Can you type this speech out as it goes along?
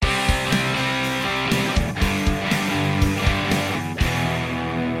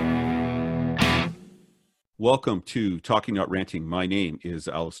Welcome to Talking Not Ranting. My name is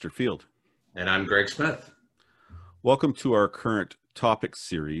Alistair Field. And I'm Greg Smith. Welcome to our current topic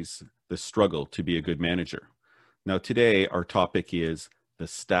series, The Struggle to be a Good Manager. Now today our topic is the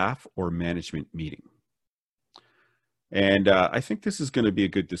staff or management meeting. And I think this is going to be a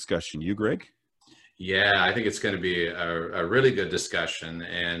good discussion. You, Greg? Yeah, I think it's going to be a really good discussion,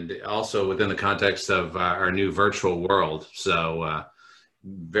 and also within the context of our new virtual world. So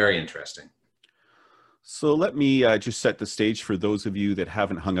very interesting. So let me just set the stage for those of you that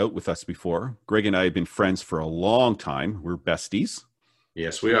haven't hung out with us before. Greg and I have been friends for a long time. We're besties.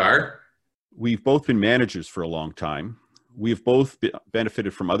 Yes, we are. We've both been managers for a long time. We've both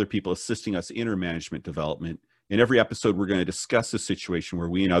benefited from other people assisting us in our management development. In every episode, we're going to discuss a situation where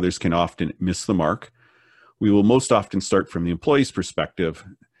we and others can often miss the mark. We will most often start from the employee's perspective,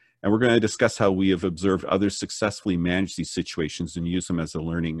 and we're going to discuss how we have observed others successfully manage these situations and use them as a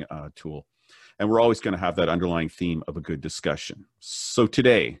learning tool. And we're always going to have that underlying theme of a good discussion. So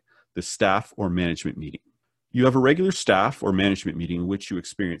today, the staff or management meeting. You have a regular staff or management meeting in which you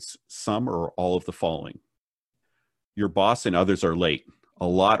experience some or all of the following. Your boss and others are late, a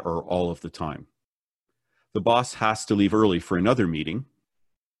lot or all of the time. The boss has to leave early for another meeting.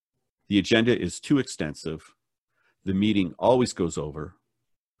 The agenda is too extensive. The meeting always goes over.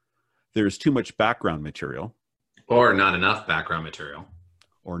 There is too much background material. Or not enough background material.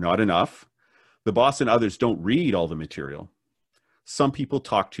 Or not enough. The boss and others don't read all the material. Some people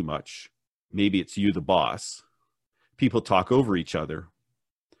talk too much. Maybe it's you, the boss. People talk over each other.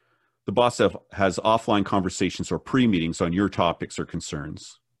 The boss has offline conversations or pre-meetings on your topics or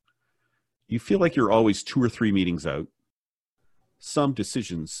concerns. You feel like you're always 2 or 3 meetings out. Some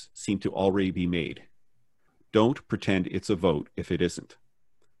decisions seem to already be made. Don't pretend it's a vote if it isn't.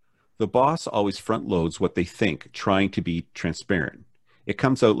 The boss always front loads what they think, trying to be transparent. It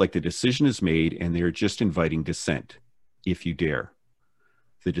comes out like the decision is made and they're just inviting dissent, if you dare.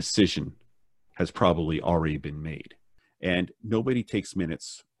 The decision has probably already been made. And nobody takes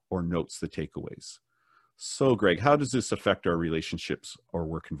minutes or notes the takeaways. So, Greg, how does this affect our relationships or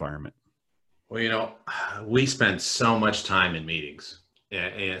work environment? Well, we spend so much time in meetings,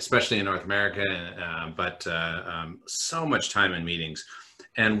 especially in North America, but so much time in meetings.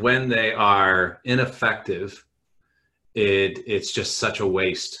 And when they are ineffective, it's just such a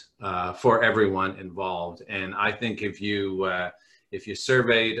waste for everyone involved. And I think if you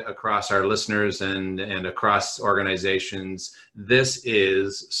surveyed across our listeners and across organizations, this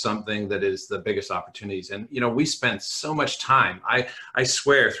is something that is the biggest opportunities. And we spend so much time. I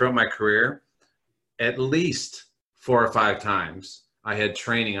swear throughout my career, at least 4 or 5 times, I had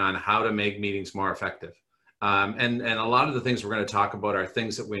training on how to make meetings more effective. And a lot of the things we're going to talk about are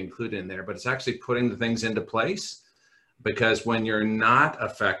things that we include in there, but it's actually putting the things into place. Because when you're not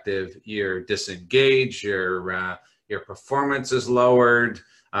effective, you're disengaged, your performance is lowered,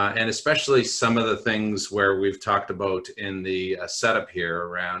 and especially some of the things where we've talked about in the setup here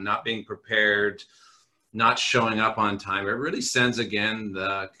around not being prepared, not showing up on time. It really sends, again,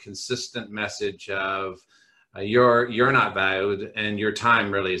 the consistent message of you're not valued and your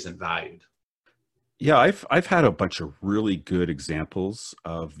time really isn't valued. Yeah, I've had a bunch of really good examples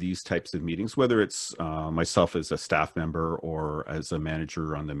of these types of meetings, whether it's myself as a staff member or as a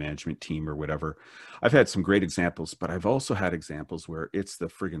manager on the management team or whatever. I've had some great examples, but I've also had examples where it's the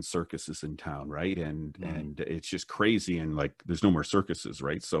friggin' circuses in town, right? And it's just crazy, and like there's no more circuses,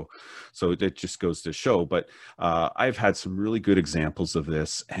 right? So it just goes to show. But I've had some really good examples of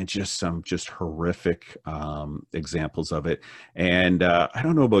this, and some horrific examples of it. And I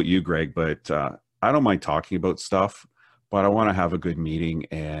don't know about you, Greg, but I don't mind talking about stuff, but I want to have a good meeting.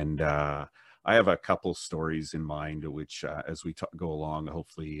 And I have a couple stories in mind, which as we go along,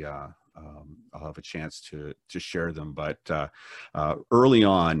 hopefully I'll have a chance to share them. But early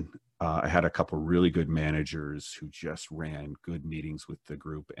on, I had a couple really good managers who just ran good meetings with the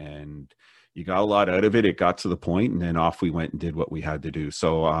group, and you got a lot out of it. It got to the point, and then off we went and did what we had to do.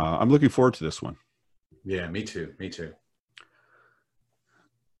 So I'm looking forward to this one. Yeah, me too. Me too.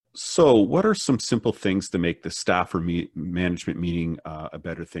 So what are some simple things to make the staff or management meeting a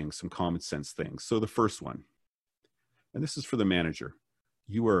better thing, some common sense things? So the first one, and this is for the manager,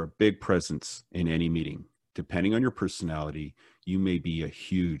 you are a big presence in any meeting. Depending on your personality, you may be a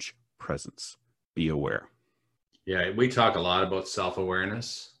huge presence. Be aware. Yeah, we talk a lot about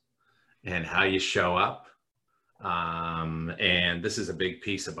self-awareness and how you show up. And this is a big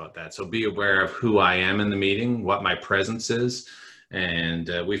piece about that. So be aware of who I am in the meeting, what my presence is. And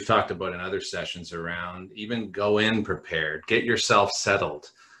we've talked about in other sessions around even go in prepared, get yourself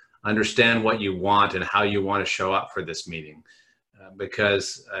settled, understand what you want and how you want to show up for this meeting,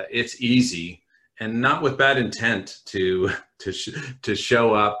 because it's easy and not with bad intent to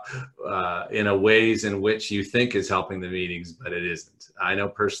show up in a ways in which you think is helping the meetings, but it isn't. I know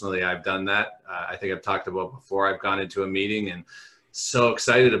personally I've done that. I think I've talked about before. I've gone into a meeting and so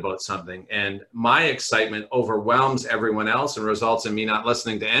excited about something, and my excitement overwhelms everyone else and results in me not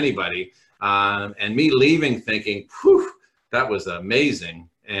listening to anybody, and me leaving thinking, "Whew, that was amazing,"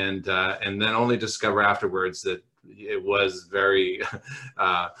 and then only discover afterwards that it was very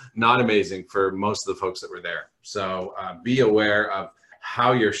not amazing for most of the folks that were there. So be aware of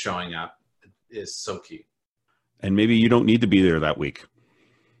how you're showing up is so key. And maybe you don't need to be there that week.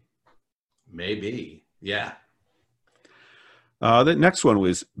 Maybe, yeah. The next one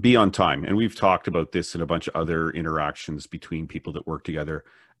was be on time. And we've talked about this in a bunch of other interactions between people that work together.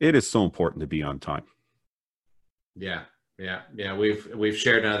 It is so important to be on time. Yeah. We've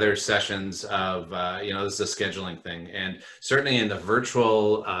shared in other sessions of, this is a scheduling thing. And certainly in the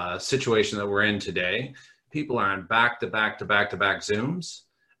virtual situation that we're in today, people are on back-to-back Zooms.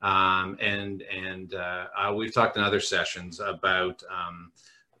 We've talked in other sessions about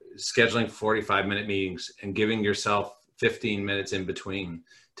scheduling 45-minute meetings and giving yourself 15 minutes in between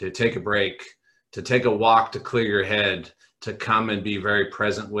to take a break, to take a walk, to clear your head, to come and be very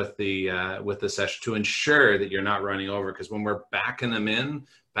present with the session, to ensure that you're not running over. Because when we're backing them in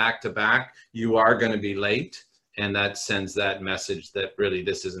back to back, you are going to be late, and that sends that message that really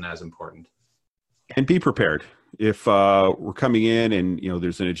this isn't as important. And be prepared. If we're coming in and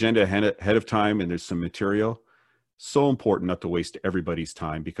there's an agenda ahead of time and there's some material, so important not to waste everybody's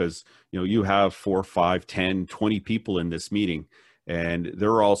time, because you have 4, 5, 10, 20 people in this meeting, and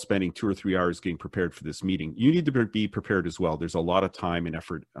they're all spending 2 or 3 hours getting prepared for this meeting. You need to be prepared as well. There's a lot of time and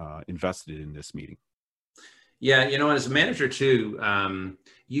effort invested in this meeting. Yeah, as a manager too,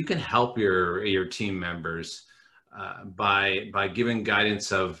 you can help your team members by giving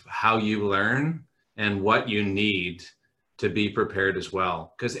guidance of how you learn and what you need to be prepared as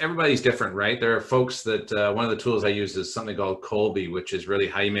well, because everybody's different, right? There are folks that one of the tools I use is something called Colby, which is really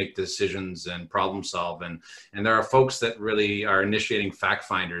how you make decisions and problem solve. And there are folks that really are initiating fact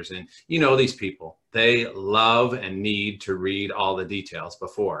finders, and these people, they love and need to read all the details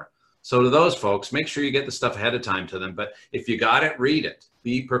before. So to those folks, make sure you get the stuff ahead of time to them. But if you got it, read it,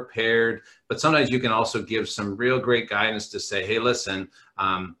 be prepared. But sometimes you can also give some real great guidance to say, hey, listen,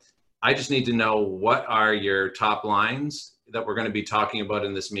 I just need to know what are your top lines that we're going to be talking about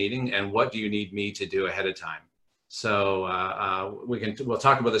in this meeting, and what do you need me to do ahead of time? So we'll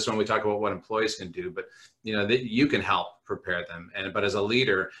talk about this when we talk about what employees can do, but you can help prepare them. But as a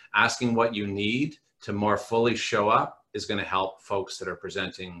leader, asking what you need to more fully show up is going to help folks that are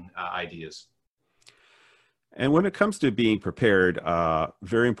presenting ideas. And when it comes to being prepared,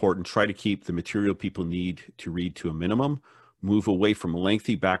 very important, try to keep the material people need to read to a minimum. Move away from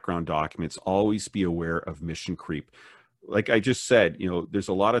lengthy background documents. Always be aware of mission creep. Like I just said, there's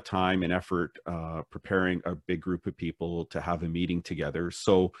a lot of time and effort preparing a big group of people to have a meeting together.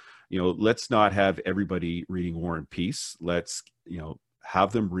 So, let's not have everybody reading War and Peace. Let's,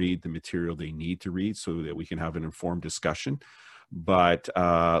 have them read the material they need to read so that we can have an informed discussion. But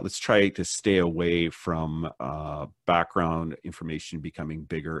let's try to stay away from background information becoming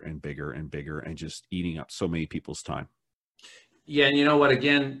bigger and bigger and bigger and just eating up so many people's time. Yeah, and you know what?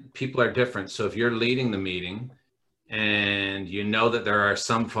 Again, people are different. So if you're leading the meeting and that there are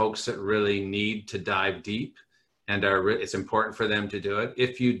some folks that really need to dive deep and it's important for them to do it,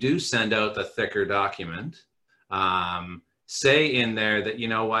 if you do send out the thicker document, say in there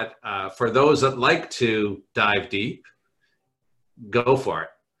that, for those that like to dive deep, go for it.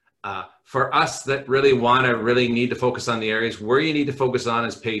 For us that really need to focus on the areas where you need to focus on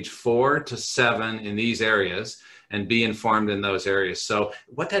is page 4 to 7 in these areas, and be informed in those areas. So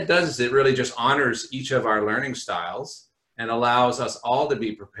what that does is it really just honors each of our learning styles and allows us all to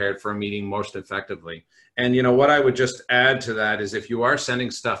be prepared for a meeting most effectively. And what I would just add to that is if you are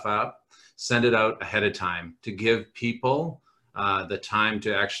sending stuff out, send it out ahead of time to give people the time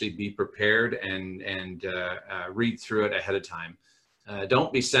to actually be prepared and read through it ahead of time.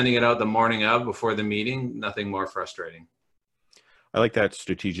 Don't be sending it out the morning of before the meeting. Nothing more frustrating. I like that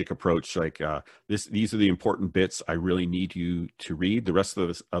strategic approach. Like these are the important bits I really need you to read. The rest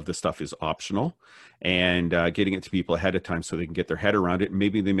of the stuff is optional, and getting it to people ahead of time so they can get their head around it.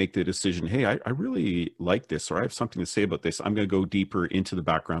 Maybe they make the decision, hey, I really like this, or I have something to say about this. I'm going to go deeper into the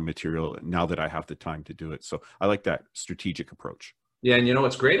background material now that I have the time to do it. So I like that strategic approach. Yeah, and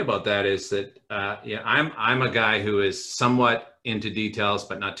what's great about that is that I'm a guy who is somewhat into details,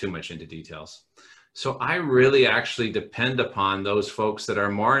 but not too much into details. So I really actually depend upon those folks that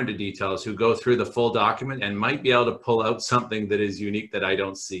are more into details, who go through the full document and might be able to pull out something that is unique that I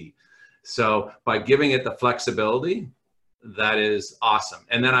don't see. So by giving it the flexibility, that is awesome.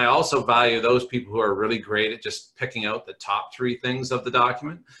 And then I also value those people who are really great at just picking out the top 3 things of the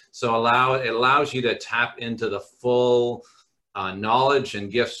document. So it allows you to tap into the full knowledge and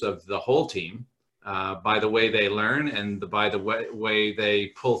gifts of the whole team by the way they learn and by the way they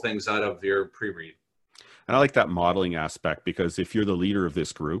pull things out of your pre-read. And I like that modeling aspect, because if you're the leader of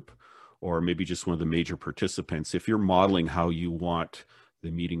this group, or maybe just one of the major participants, if you're modeling how you want the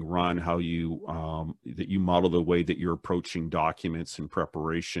meeting run, how you that you model the way that you're approaching documents and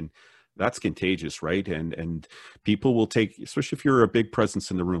preparation, that's contagious, right? And people will take, especially if you're a big presence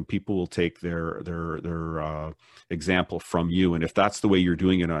in the room, people will take their example from you. And if that's the way you're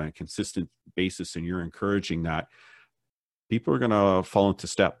doing it on a consistent basis and you're encouraging that, people are going to fall into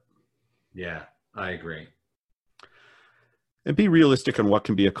step. Yeah, I agree. And be realistic on what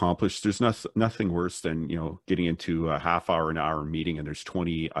can be accomplished. There's nothing worse than, getting into a half hour, an hour meeting and there's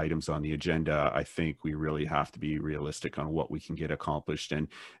 20 items on the agenda. I think we really have to be realistic on what we can get accomplished and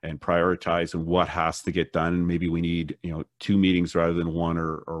prioritize and what has to get done. Maybe we need, 2 meetings rather than 1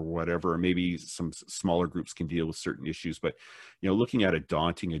 or whatever. Or maybe some smaller groups can deal with certain issues. But, looking at a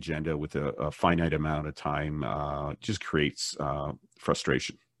daunting agenda with a finite amount of time just creates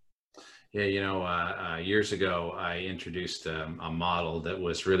frustration. Yeah, years ago, I introduced a model that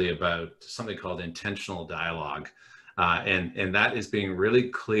was really about something called intentional dialogue. And that is being really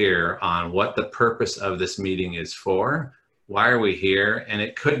clear on what the purpose of this meeting is for. Why are we here? And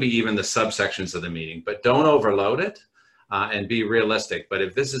it could be even the subsections of the meeting, but don't overload it and be realistic. But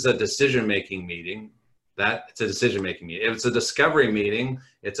if this is a decision-making meeting, it's a decision-making meeting. If it's a discovery meeting,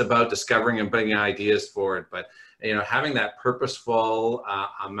 it's about discovering and bringing ideas forward. But having that purposeful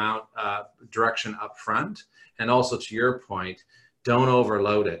direction up front, and also to your point, don't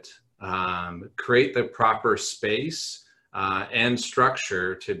overload it. Create the proper space and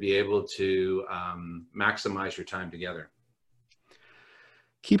structure to be able to maximize your time together.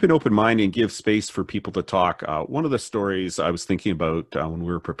 Keep an open mind and give space for people to talk. One of the stories I was thinking about when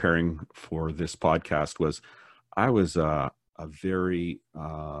we were preparing for this podcast was I was a very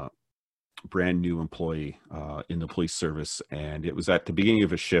brand new employee in the police service, and it was at the beginning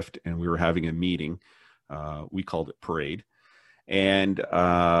of a shift and we were having a meeting. We called it parade, and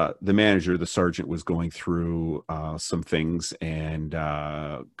the manager, the sergeant, was going through some things and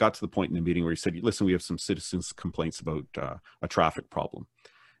got to the point in the meeting where he said, listen, we have some citizens complaints about a traffic problem.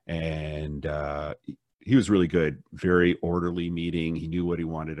 And he was really good, very orderly meeting. He knew what he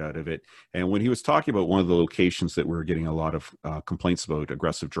wanted out of it. And when he was talking about one of the locations that we were getting a lot of complaints about,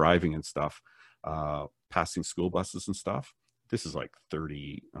 aggressive driving and stuff, passing school buses and stuff, this is like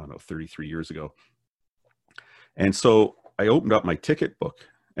 33 years ago. And so I opened up my ticket book,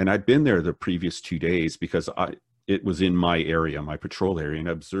 and I'd been there the previous 2 days because it was in my area, my patrol area, and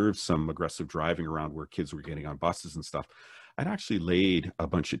I observed some aggressive driving around where kids were getting on buses and stuff. I'd actually laid a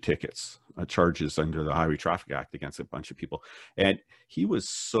bunch of tickets, charges under the Highway Traffic Act against a bunch of people. And he was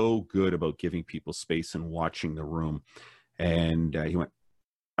so good about giving people space and watching the room. And he went,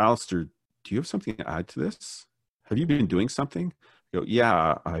 Alistair, do you have something to add to this? Have you been doing something? I go,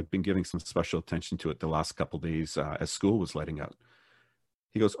 yeah, I've been giving some special attention to it the last couple of days as school was letting out.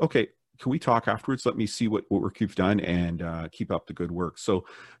 He goes, okay, can we talk afterwards? Let me see what work you've done and keep up the good work. So,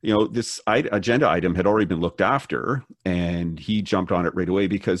 this agenda item had already been looked after, and he jumped on it right away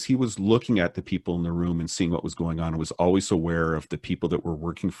because he was looking at the people in the room and seeing what was going on and was always aware of the people that were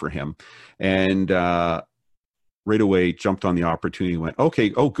working for him. And right away jumped on the opportunity and went,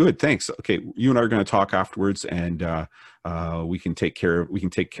 okay, oh, good, thanks. Okay, you and I are going to talk afterwards, and we can take care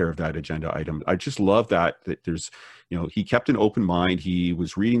of that agenda item. I just love that there's, he kept an open mind. He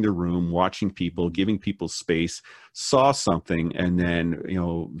was reading the room, watching people, giving people space, saw something, and then,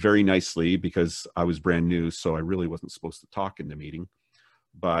 very nicely, because I was brand new, so I really wasn't supposed to talk in the meeting,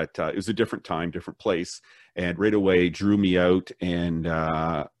 but it was a different time, different place, and right away drew me out, and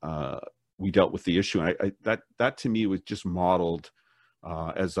we dealt with the issue. And that to me was just modeled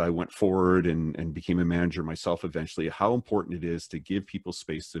as I went forward and became a manager myself eventually, how important it is to give people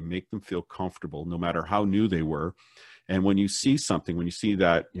space, to make them feel comfortable, no matter how new they were. And when you see something, when you see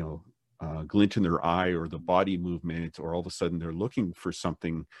that, glint in their eye or the body movement, or all of a sudden they're looking for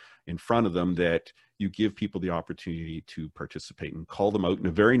something in front of them, that you give people the opportunity to participate and call them out in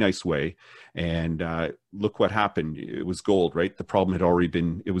a very nice way. And look what happened. It was gold, right? The problem had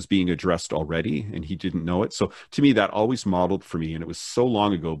already it was being addressed already, and he didn't know it. So to me, that always modeled for me, and it was so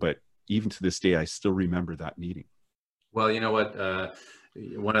long ago, but even to this day, I still remember that meeting. Well, you know what?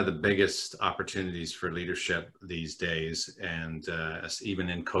 One of the biggest opportunities for leadership these days, and even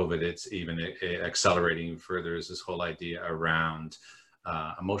in COVID, it's even accelerating further, is this whole idea around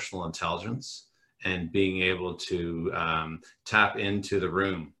emotional intelligence and being able to tap into the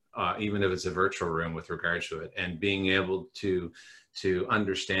room, even if it's a virtual room, with regard to it, and being able to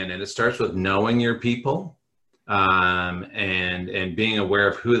understand. And it starts with knowing your people, and being aware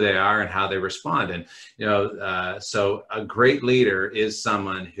of who they are and how they respond. And so a great leader is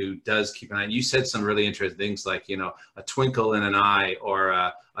someone who does keep an eye. You said some really interesting things, like a twinkle in an eye, or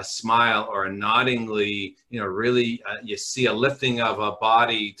a smile, or a noddingly, really you see a lifting of a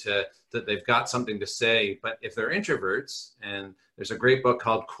body to that they've got something to say. But if they're introverts, and there's a great book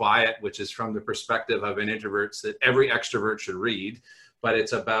called Quiet, which is from the perspective of an introvert that every extrovert should read. But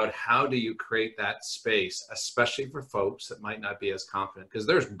it's about how do you create that space, especially for folks that might not be as confident, because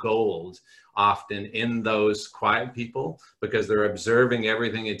there's gold often in those quiet people, because they're observing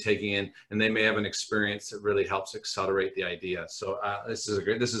everything and taking in, and they may have an experience that really helps accelerate the idea. So this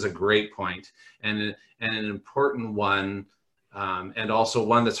is a great point, and an important one, and also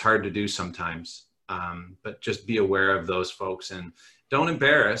one that's hard to do sometimes. But just be aware of those folks, and don't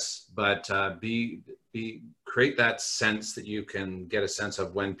embarrass, but create that sense that you can get a sense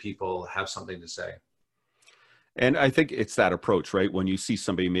of when people have something to say. And I think it's that approach, right? When you see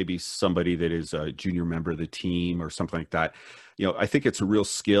somebody, maybe somebody that is a junior member of the team or something like that, I think it's a real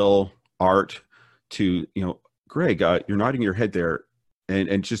skill, art to, Greg, you're nodding your head there,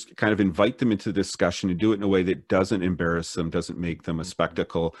 and just kind of invite them into the discussion and do it in a way that doesn't embarrass them, doesn't make them a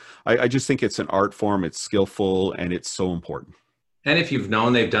spectacle. I just think it's an art form, it's skillful, and it's so important. And if you've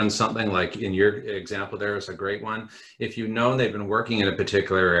known they've done something, like in your example, there was a great one. If you've known they've been working in a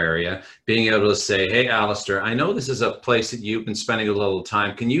particular area, being able to say, hey, Alistair, I know this is a place that you've been spending a little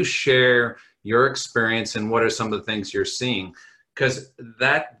time. Can you share your experience and what are some of the things you're seeing? Because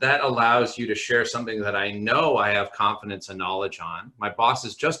that allows you to share something that I know I have confidence and knowledge on. My boss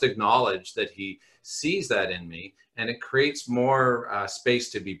has just acknowledged that he sees that in me, and it creates more space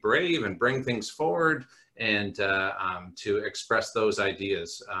to be brave and bring things forward, and to express those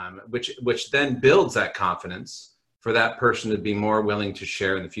ideas, which then builds that confidence for that person to be more willing to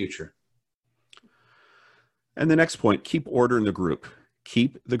share in the future. And the next point, keep order in the group.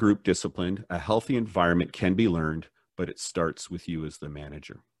 Keep the group disciplined. A healthy environment can be learned, but it starts with you as the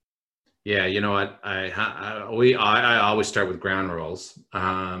manager. Yeah, you know what? I always start with ground rules,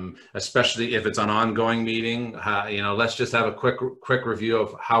 especially if it's an ongoing meeting. Let's just have a quick review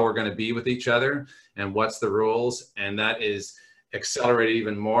of how we're going to be with each other and what's the rules, and that is accelerated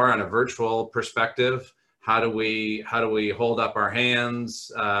even more on a virtual perspective. How do we hold up our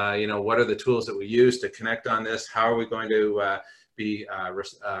hands? What are the tools that we use to connect on this? How are we going to be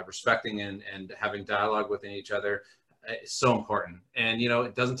respecting and having dialogue within each other? It's so important. And,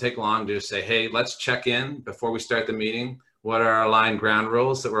 it doesn't take long to just say, hey, let's check in before we start the meeting. What are our aligned ground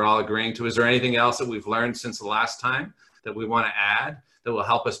rules that we're all agreeing to? Is there anything else that we've learned since the last time that we want to add that will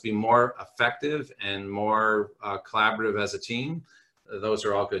help us be more effective and more collaborative as a team? Those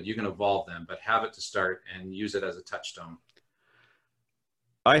are all good. You can evolve them, but have it to start and use it as a touchstone.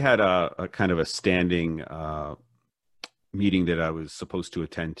 I had a kind of a standing meeting that I was supposed to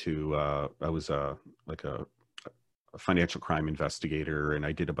attend to. I was a financial crime investigator, and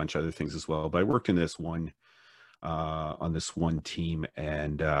I did a bunch of other things as well. But I worked in this one on this one team,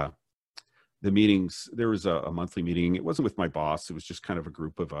 and the meetings, there was a monthly meeting. It wasn't with my boss. It was just kind of a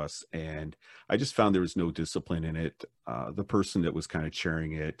group of us, and I just found there was no discipline in it. The person that was kind of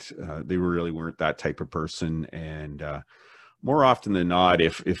chairing it, they really weren't that type of person, and more often than not,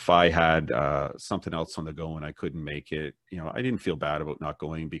 if I had something else on the go and I couldn't make it, I didn't feel bad about not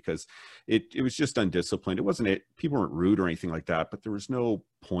going, because it was just undisciplined. It wasn't people weren't rude or anything like that, but there was no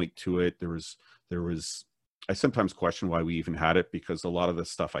point to it. There was I sometimes question why we even had it, because a lot of the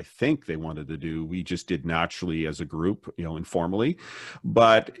stuff I think they wanted to do, we just did naturally as a group, informally,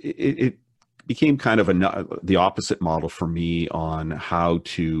 but it became kind of the opposite model for me on how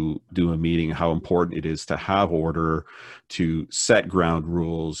to do a meeting, how important it is to have order, to set ground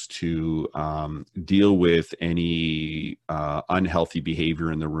rules, to deal with any unhealthy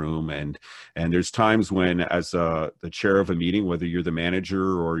behavior in the room. And there's times when, as the chair of a meeting, whether you're the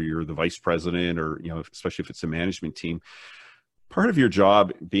manager or you're the vice president, or especially if it's a management team, part of your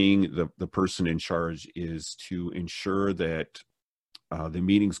job being the person in charge is to ensure that the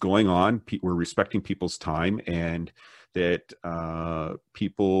meeting's going on, we're respecting people's time, and that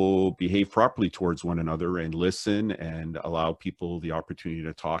people behave properly towards one another and listen and allow people the opportunity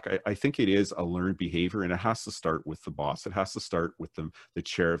to talk. I think it is a learned behavior, and it has to start with the boss. It has to start with the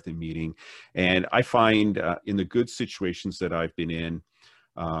chair of the meeting. And I find in the good situations that I've been in,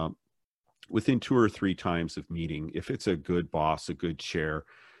 within 2 or 3 times of meeting, if it's a good boss, a good chair,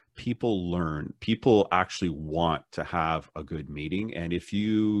 people learn. People actually want to have a good meeting. And if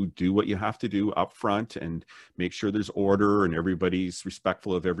you do what you have to do up front and make sure there's order and everybody's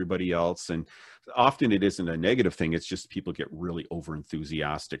respectful of everybody else, and often it isn't a negative thing, it's just people get really over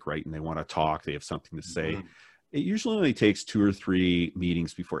enthusiastic, right? And they want to talk, they have something to say. Mhm. It usually only takes 2 or 3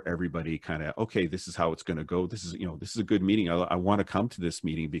 meetings before everybody kind of, okay, this is how it's going to go. This is, this is a good meeting. I want to come to this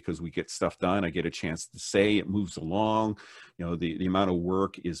meeting because we get stuff done. I get a chance to say, it moves along. The amount of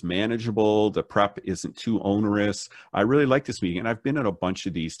work is manageable. The prep isn't too onerous. I really like this meeting. And I've been at a bunch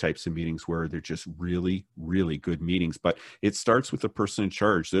of these types of meetings where they're just really, really good meetings, but it starts with the person in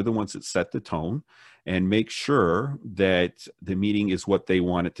charge. They're the ones that set the tone and make sure that the meeting is what they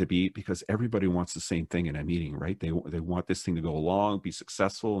want it to be, because everybody wants the same thing in a meeting, right? They want this thing to go along, be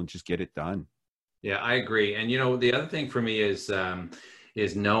successful, and just get it done. Yeah, I agree. And the other thing for me is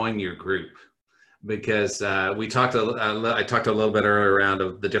knowing your group, because I talked a little bit earlier around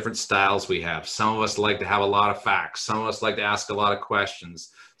of the different styles we have. Some of us like to have a lot of facts. Some of us like to ask a lot of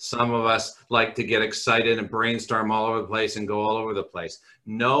questions. Some of us like to get excited and brainstorm all over the place and go all over the place.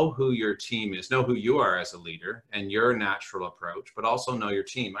 Know who your team is. Know who you are as a leader and your natural approach, but also know your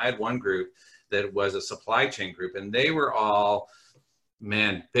team. I had one group that was a supply chain group, and they were all,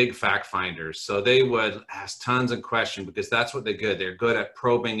 man, big fact finders. So they would ask tons of questions because that's what they're good. They're good at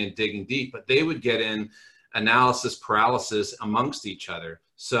probing and digging deep, but they would get in analysis paralysis amongst each other.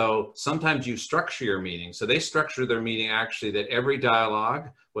 So sometimes you structure your meeting. So they structured their meeting actually that every dialogue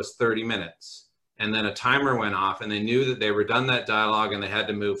was 30 minutes. And then a timer went off, and they knew that they were done that dialogue and they had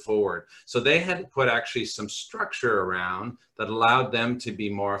to move forward. So they had to put actually some structure around that allowed them to be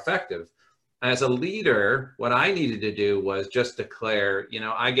more effective. As a leader, what I needed to do was just declare,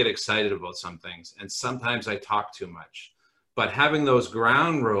 I get excited about some things, and sometimes I talk too much. But having those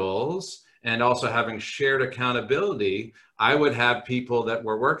ground rules and also having shared accountability, I would have people that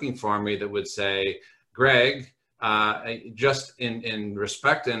were working for me that would say, Greg, just in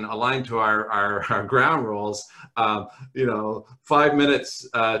respect and aligned to our ground rules, 5 minutes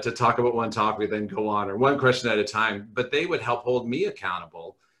to talk about one topic, then go on, or one question at a time. But they would help hold me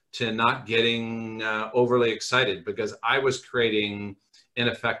accountable to not getting overly excited, because I was creating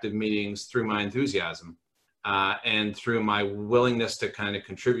ineffective meetings through my enthusiasm and through my willingness to kind of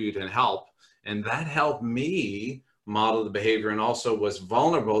contribute and help. And that helped me model the behavior, and also was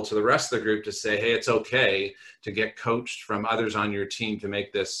vulnerable to the rest of the group to say, hey, it's okay to get coached from others on your team to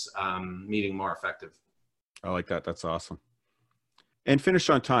make this meeting more effective. I like that. That's awesome. And finish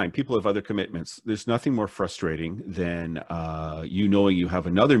on time. People have other commitments. There's nothing more frustrating than knowing you have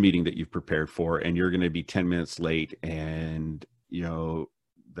another meeting that you've prepared for, and you're going to be 10 minutes late, and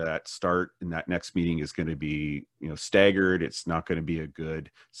that start in that next meeting is going to be staggered. It's not going to be a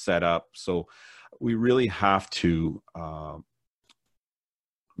good setup. So we really have to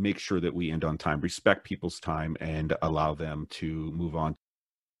make sure that we end on time, respect people's time, and allow them to move on.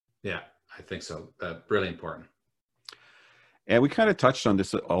 Yeah, I think so. Really important. And we kind of touched on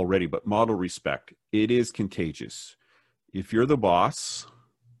this already, but model respect. It is contagious. If you're the boss,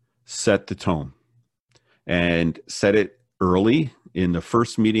 set the tone and set it early in the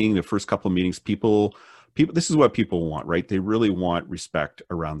first meeting, the first couple of meetings. People, this is what people want, right? They really want respect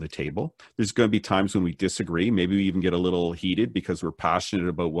around the table. There's going to be times when we disagree. Maybe we even get a little heated because we're passionate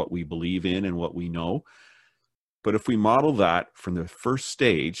about what we believe in and what we know. But if we model that from the first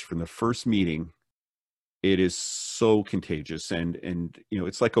stage, from the first meeting, it is so contagious, and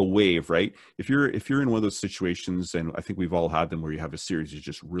it's like a wave, right? If you're in one of those situations, and I think we've all had them, where you have a series of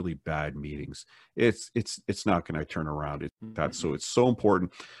just really bad meetings, it's not going to turn around. So it's so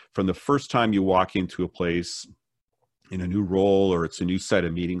important from the first time you walk into a place in a new role, or it's a new set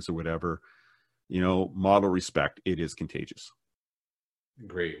of meetings or whatever, model respect. It is contagious.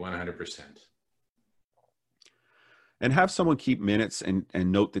 Great, 100%. And have someone keep minutes and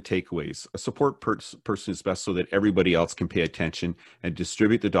note the takeaways. A support person is best so that everybody else can pay attention and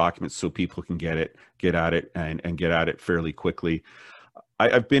distribute the documents so people can get at it and get at it fairly quickly.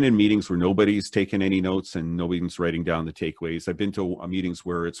 I've been in meetings where nobody's taken any notes and nobody's writing down the takeaways. I've been to meetings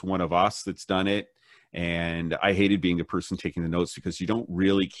where it's one of us that's done it, and I hated being the person taking the notes because you don't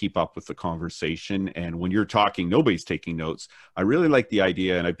really keep up with the conversation. And when you're talking, nobody's taking notes. I really like the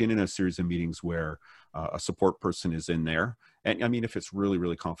idea, and I've been in a series of meetings where a support person is in there. And I mean, if it's really,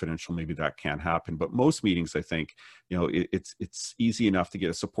 really confidential, maybe that can happen. But most meetings, I think, it's easy enough to get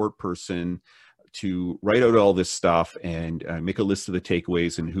a support person to write out all this stuff and make a list of the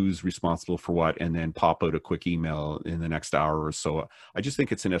takeaways and who's responsible for what, and then pop out a quick email in the next hour or so. I just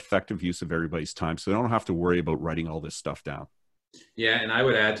think it's an effective use of everybody's time, so they don't have to worry about writing all this stuff down. Yeah, and I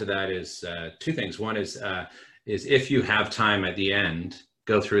would add to that is two things. One is if you have time at the end,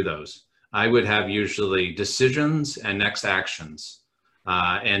 go through those. I would have usually decisions and next actions,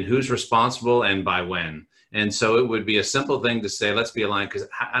 and who's responsible and by when. And so it would be a simple thing to say, let's be aligned, because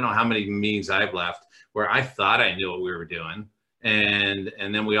I don't know how many meetings I've left where I thought I knew what we were doing. And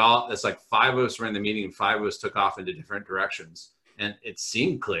then it's like 5 of us were in the meeting and 5 of us took off into different directions. And it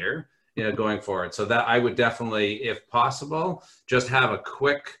seemed clear, going forward. So that I would definitely, if possible, just have a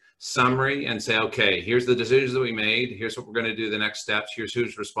quick summary and say, okay, here's the decisions that we made. Here's what we're going to do the next steps. Here's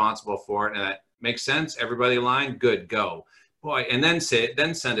who's responsible for it. And that makes sense. Everybody aligned? Good, go. Boy, and then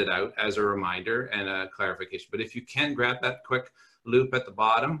send it out as a reminder and a clarification. But if you can grab that quick loop at the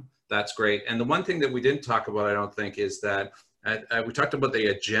bottom, that's great. And the one thing that we didn't talk about, I don't think, is that we talked about the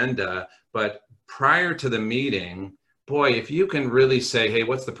agenda, but prior to the meeting, boy, if you can really say, hey,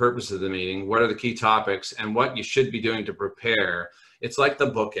 what's the purpose of the meeting? What are the key topics and what you should be doing to prepare? It's like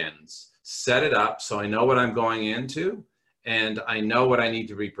the bookends. Set it up so I know what I'm going into and I know what I need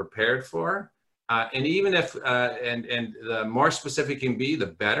to be prepared for. And even if, and the more specific you can be, the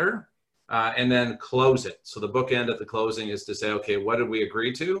better. And then close it. So the bookend at the closing is to say, okay, what did we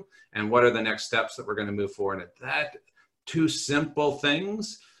agree to? And what are the next steps that we're going to move forward? And that, 2 simple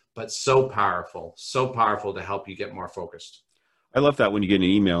things, but so powerful to help you get more focused. I love that when you get an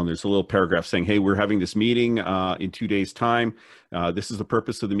email and there's a little paragraph saying, hey, we're having this meeting in 2 days' time. This is the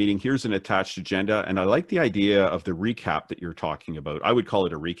purpose of the meeting. Here's an attached agenda. And I like the idea of the recap that you're talking about. I would call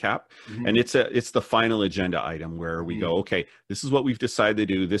it a recap. Mm-hmm. And it's the final agenda item where we go, okay, this is what we've decided to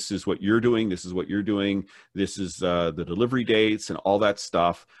do. This is what you're doing. This is what you're doing. This is the delivery dates and all that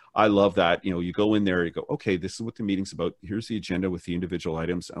stuff. I love that. You go in there, you go, okay, this is what the meeting's about. Here's the agenda with the individual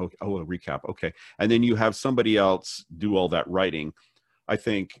items. Oh, a recap. Okay. And then you have somebody else do all that writing. I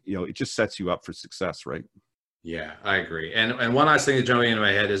think, it just sets you up for success, right? Yeah, I agree. And one last thing that's jumping into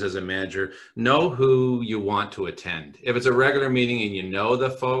my head is, as a manager, know who you want to attend. If it's a regular meeting and you know the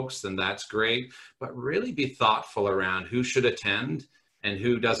folks, then that's great. But really be thoughtful around who should attend and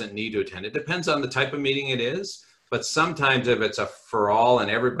who doesn't need to attend. It depends on the type of meeting it is. But sometimes if it's a for all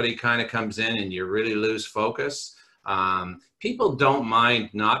and everybody kind of comes in and you really lose focus, people don't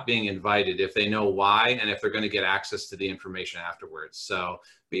mind not being invited if they know why and if they're going to get access to the information afterwards. So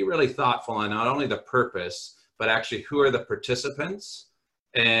be really thoughtful on not only the purpose, but actually who are the participants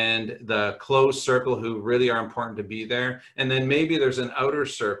and the closed circle who really are important to be there. And then maybe there's an outer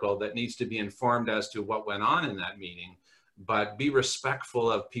circle that needs to be informed as to what went on in that meeting, but be respectful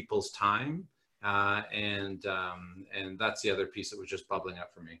of people's time. And that's the other piece that was just bubbling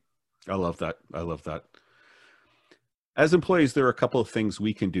up for me. I love that. As employees, there are a couple of things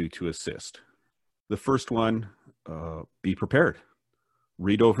we can do to assist. The first one, be prepared.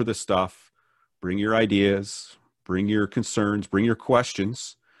 Read over the stuff, bring your ideas, bring your concerns, bring your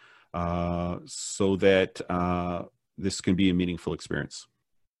questions, so that this can be a meaningful experience.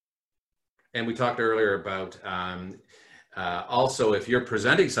 And we talked earlier about also, if you're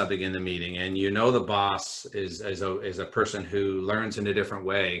presenting something in the meeting and the boss is a person who learns in a different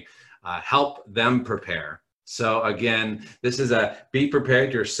way, help them prepare. So again, this is be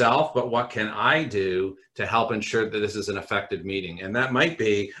prepared yourself, but what can I do to help ensure that this is an effective meeting? And that might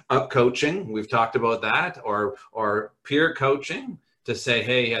be up coaching. We've talked about that, or peer coaching to say,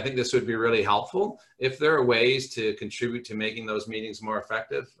 hey, I think this would be really helpful. If there are ways to contribute to making those meetings more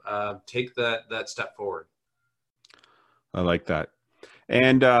effective, take that step forward. I like that.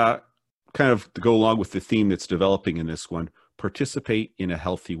 And kind of to go along with the theme that's developing in this one, participate in a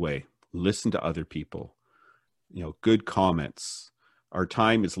healthy way. Listen to other people. Good comments. Our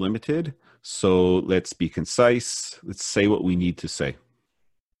time is limited, so let's be concise. Let's say what we need to say.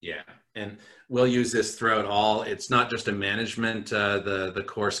 Yeah, and we'll use this throughout all. It's not just a management, the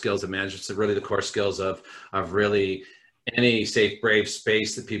core skills of management. It's really the core skills of really any safe, brave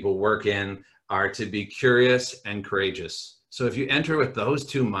space that people work in are to be curious and courageous. So if you enter with those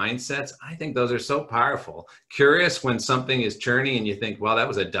 2 mindsets, I think those are so powerful. Curious when something is churning and you think, well, that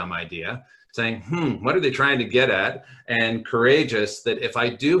was a dumb idea. Saying, what are they trying to get at? And courageous that if I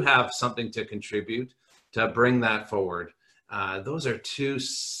do have something to contribute, to bring that forward. Those are 2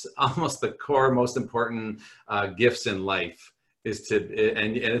 almost the core, most important gifts in life, is to,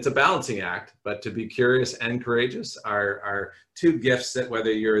 and it's a balancing act, but to be curious and courageous are 2 gifts that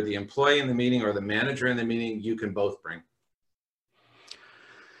whether you're the employee in the meeting or the manager in the meeting, you can both bring.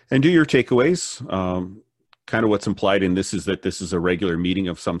 And do your takeaways. Kind of what's implied in this is that this is a regular meeting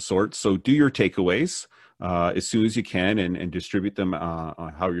of some sort. So do your takeaways as soon as you can and distribute them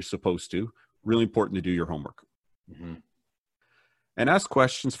on how you're supposed to. Really important to do your homework. Mm-hmm. And ask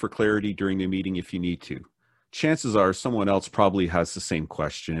questions for clarity during the meeting if you need to. Chances are someone else probably has the same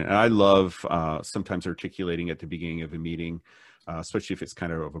question. And I love sometimes articulating at the beginning of a meeting, especially if it's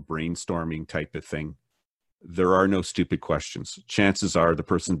kind of a brainstorming type of thing, there are no stupid questions. Chances are the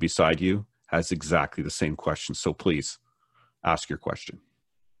person beside you has exactly the same question. So please ask your question.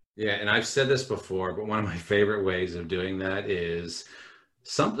 Yeah, and I've said this before, but one of my favorite ways of doing that is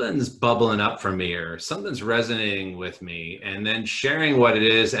something's bubbling up for me or something's resonating with me, and then sharing what it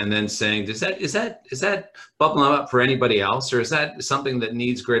is and then saying, is that bubbling up for anybody else, or is that something that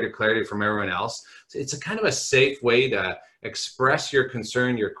needs greater clarity from everyone else? So it's a kind of a safe way to express your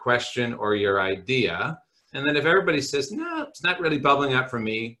concern, your question, or your idea. And then if everybody says, no, it's not really bubbling up for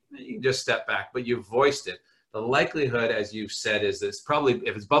me, you can just step back, but you've voiced it. The likelihood, as you've said, is that it's probably,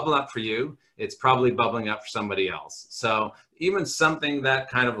 if it's bubbling up for you, it's probably bubbling up for somebody else. So even something, that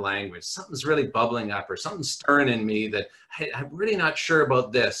kind of language, something's really bubbling up or something's stirring in me that, hey, I'm really not sure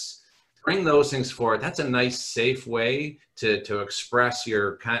about this. Bring those things forward. That's a nice, safe way to express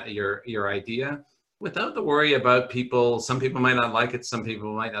your idea without the worry about people. Some people might not like it. Some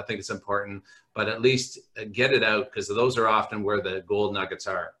people might not think it's important, but at least get it out, because those are often where the gold nuggets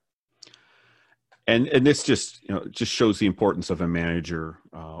are. And this just, just shows the importance of a manager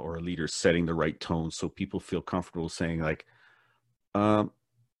or a leader setting the right tone so people feel comfortable saying, like, and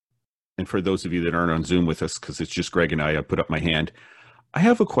for those of you that aren't on Zoom with us, because it's just Greg and I put up my hand. I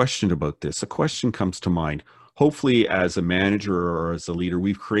have a question about this. A question comes to mind. Hopefully, as a manager or as a leader,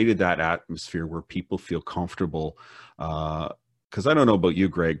 we've created that atmosphere where people feel comfortable. Because I don't know about you,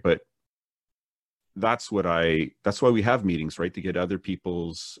 Greg, but that's why we have meetings, right? To get other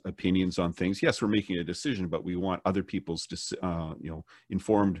people's opinions on things. Yes, we're making a decision, but we want other people's,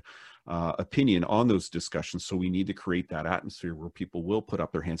 informed opinion on those discussions. So we need to create that atmosphere where people will put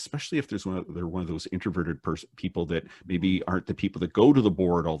up their hands, especially if they're one of those introverted people that maybe aren't the people that go to the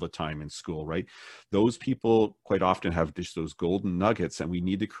board all the time in school, right? Those people quite often have just those golden nuggets, and we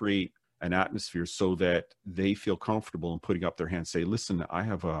need to create an atmosphere so that they feel comfortable in putting up their hands, say, listen, I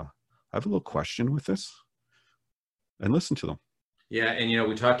have a little question with this, and listen to them. Yeah, and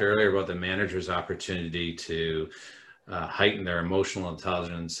we talked earlier about the manager's opportunity to heighten their emotional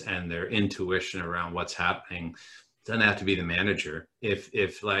intelligence and their intuition around what's happening. It doesn't have to be the manager. If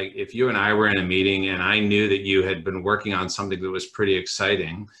you and I were in a meeting and I knew that you had been working on something that was pretty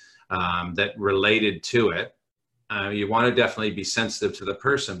exciting, that related to it, you want to definitely be sensitive to the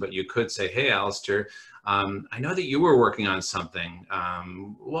person, but you could say, hey, Alistair, I know that you were working on something.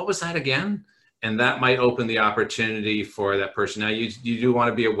 What was that again? And that might open the opportunity for that person. Now, you do want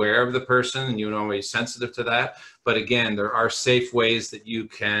to be aware of the person, and you want to be sensitive to that. But again, there are safe ways that you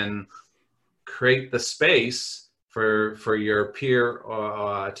can create the space for your peer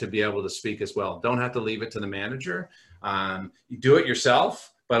to be able to speak as well. Don't have to leave it to the manager. You do it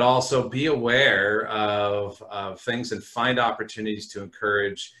yourself, but also be aware of things and find opportunities to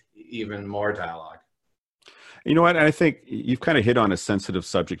encourage even more dialogue. You know what? I think you've kind of hit on a sensitive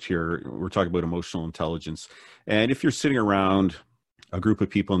subject here. We're talking about emotional intelligence. And if you're sitting around a group of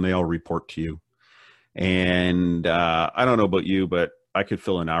people and they all report to you, and I don't know about you, but I could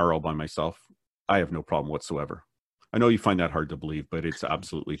fill an hour all by myself. I have no problem whatsoever. I know you find that hard to believe, but it's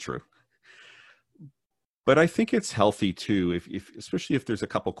absolutely true. But I think it's healthy too, if especially if there's a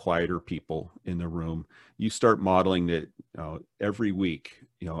couple quieter people in the room, you start modeling that every week,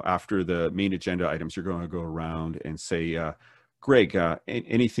 after the main agenda items, you're going to go around and say, Greg,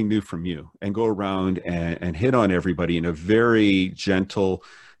 anything new from you? And go around and hit on everybody in a very gentle,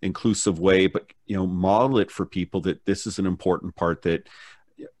 inclusive way, but model it for people that this is an important part, that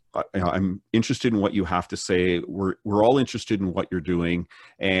I'm interested in what you have to say. We're all interested in what you're doing.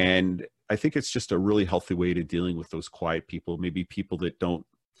 And I think it's just a really healthy way to dealing with those quiet people, maybe people that don't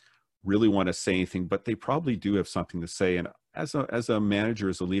really want to say anything, but they probably do have something to say. And as a manager,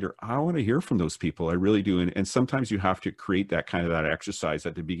 as a leader, I want to hear from those people. I really do. And sometimes you have to create that exercise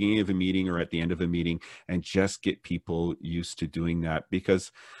at the beginning of a meeting or at the end of a meeting, and just get people used to doing that,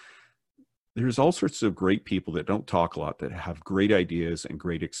 because there's all sorts of great people that don't talk a lot, that have great ideas and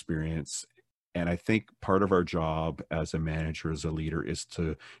great experience. And I think part of our job as a manager, as a leader, is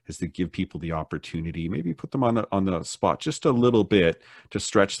to give people the opportunity, maybe put them on the spot just a little bit, to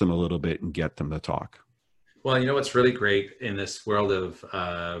stretch them a little bit and get them to talk. Well, what's really great in this world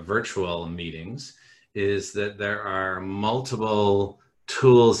of virtual meetings is that there are multiple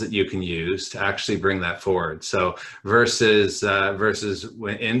tools that you can use to actually bring that forward. So versus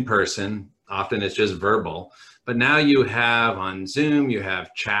when in person, often it's just verbal, but now you have on Zoom, you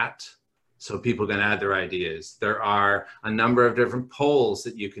have chat, so people can add their ideas. There are a number of different polls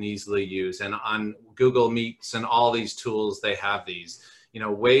that you can easily use, and on Google Meets and all these tools, they have these,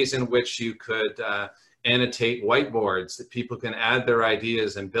 ways in which you could annotate whiteboards that people can add their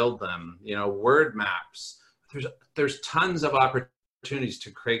ideas and build them, word maps. there's tons of opportunities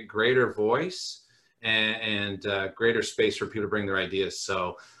to create greater voice and greater space for people to bring their ideas.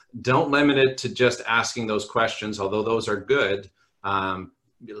 So don't limit it to just asking those questions, although those are good.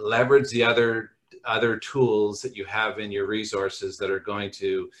 Leverage the other tools that you have in your resources that are going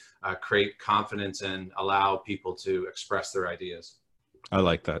to create confidence and allow people to express their ideas. I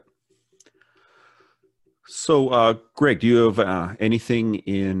like that. So, Greg, do you have anything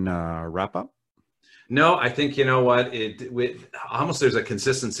in wrap up? No, I think, you know what, almost there's a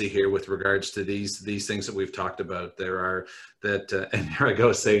consistency here with regards to these things that we've talked about. There are that, and here I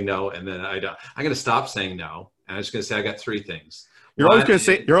go saying no, and then I'm going to stop saying no, and I'm just going to say I got three things. You're always going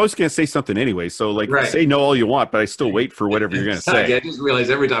to say something anyway. So right. Say no all you want, but I still wait for whatever you're going to say. I just realize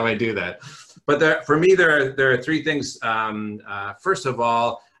every time I do that. But for me, there are three things. First of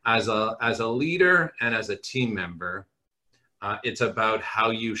all, as a leader and as a team member, it's about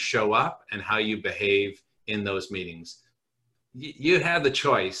how you show up and how you behave in those meetings. You have the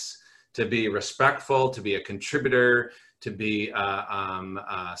choice to be respectful, to be a contributor, to be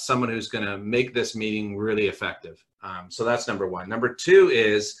someone who's going to make this meeting really effective. So that's number one. Number two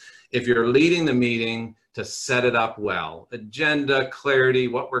is, if you're leading the meeting, to set it up well. Agenda, clarity,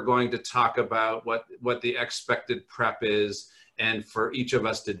 what we're going to talk about, what the expected prep is, and for each of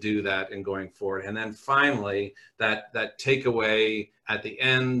us to do that in going forward. And then finally, that takeaway at the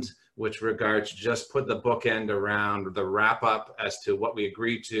end, which regards just put the bookend around the wrap up as to what we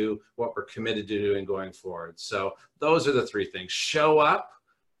agreed to, what we're committed to doing going forward. So those are the three things. Show up,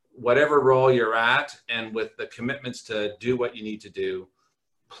 whatever role you're at, and with the commitments to do what you need to do.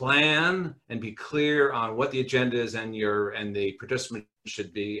 Plan and be clear on what the agenda is and the participants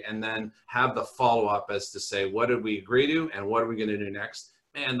should be, and then have the follow-up as to say, what did we agree to and what are we going to do next?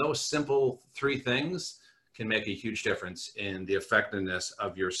 Man, those simple three things can make a huge difference in the effectiveness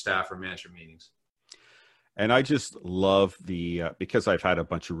of your staff or management meetings. And I just love because I've had a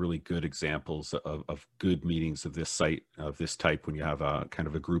bunch of really good examples of good meetings of this type when you have a kind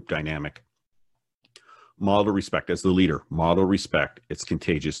of a group dynamic. Model respect as the leader. Model respect. It's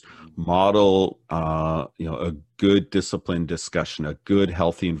contagious. Model, a good disciplined discussion, a good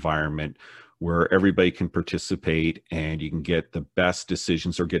healthy environment where everybody can participate and you can get the best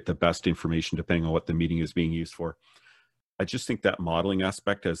decisions or get the best information depending on what the meeting is being used for. I just think that modeling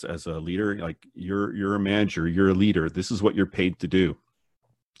aspect as a leader, like you're a manager, you're a leader. This is what you're paid to do.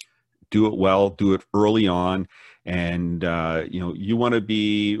 Do it well. Do it early on. And, you want to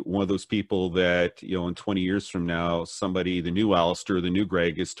be one of those people that, in 20 years from now, the new Alistair, the new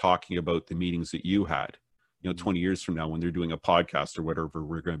Greg is talking about the meetings that you had, 20 years from now when they're doing a podcast or whatever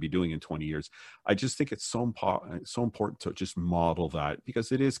we're going to be doing in 20 years. I just think it's so important to just model that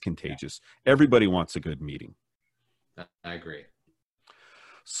because it is contagious. Everybody wants a good meeting. I agree.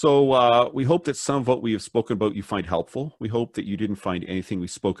 So we hope that some of what we have spoken about you find helpful. We hope that you didn't find anything we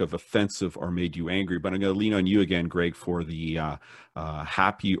spoke of offensive or made you angry. But I'm going to lean on you again, Greg, for the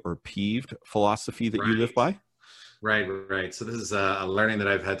happy or peeved philosophy that you live by. Right. So this is a learning that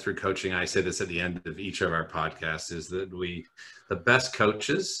I've had through coaching. I say this at the end of each of our podcasts, is that the best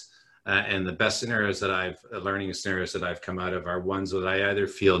coaches and the best learning scenarios that I've come out of are ones that I either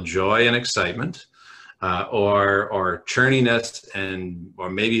feel joy and excitement, or churniness, or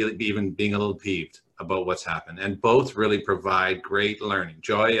maybe even being a little peeved about what's happened. And both really provide great learning.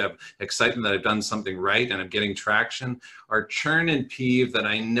 Joy of excitement that I've done something right and I'm getting traction, or churn and peeve that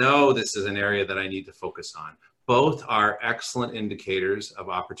I know this is an area that I need to focus on. Both are excellent indicators of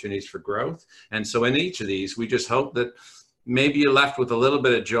opportunities for growth. And so in each of these, we just hope that maybe you're left with a little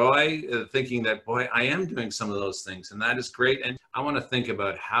bit of joy, thinking that, boy, I am doing some of those things, and that is great. And I want to think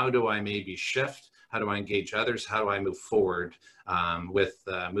about, how do I maybe shift? How do I engage others? How do I move forward with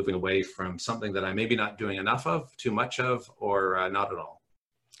moving away from something that I maybe not doing enough of, too much of, or not at all?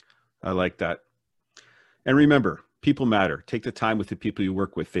 I like that. And remember, people matter. Take the time with the people you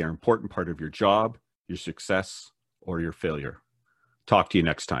work with. They are an important part of your job, your success, or your failure. Talk to you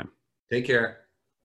next time. Take care.